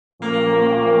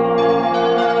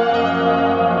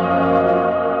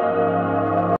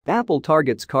Apple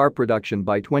targets car production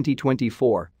by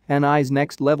 2024 and eyes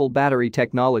next-level battery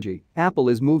technology. Apple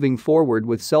is moving forward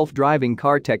with self-driving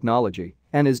car technology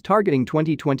and is targeting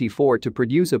 2024 to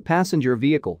produce a passenger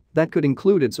vehicle that could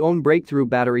include its own breakthrough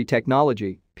battery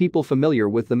technology, people familiar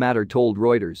with the matter told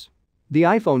Reuters. The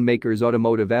iPhone maker's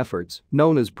automotive efforts,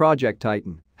 known as Project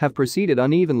Titan, have proceeded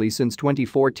unevenly since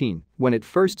 2014 when it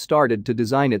first started to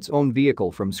design its own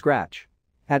vehicle from scratch.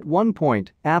 At one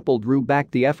point, Apple drew back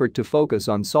the effort to focus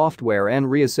on software and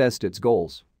reassessed its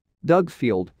goals. Doug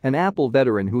Field, an Apple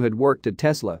veteran who had worked at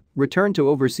Tesla, returned to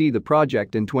oversee the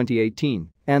project in 2018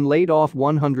 and laid off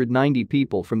 190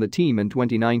 people from the team in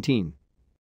 2019.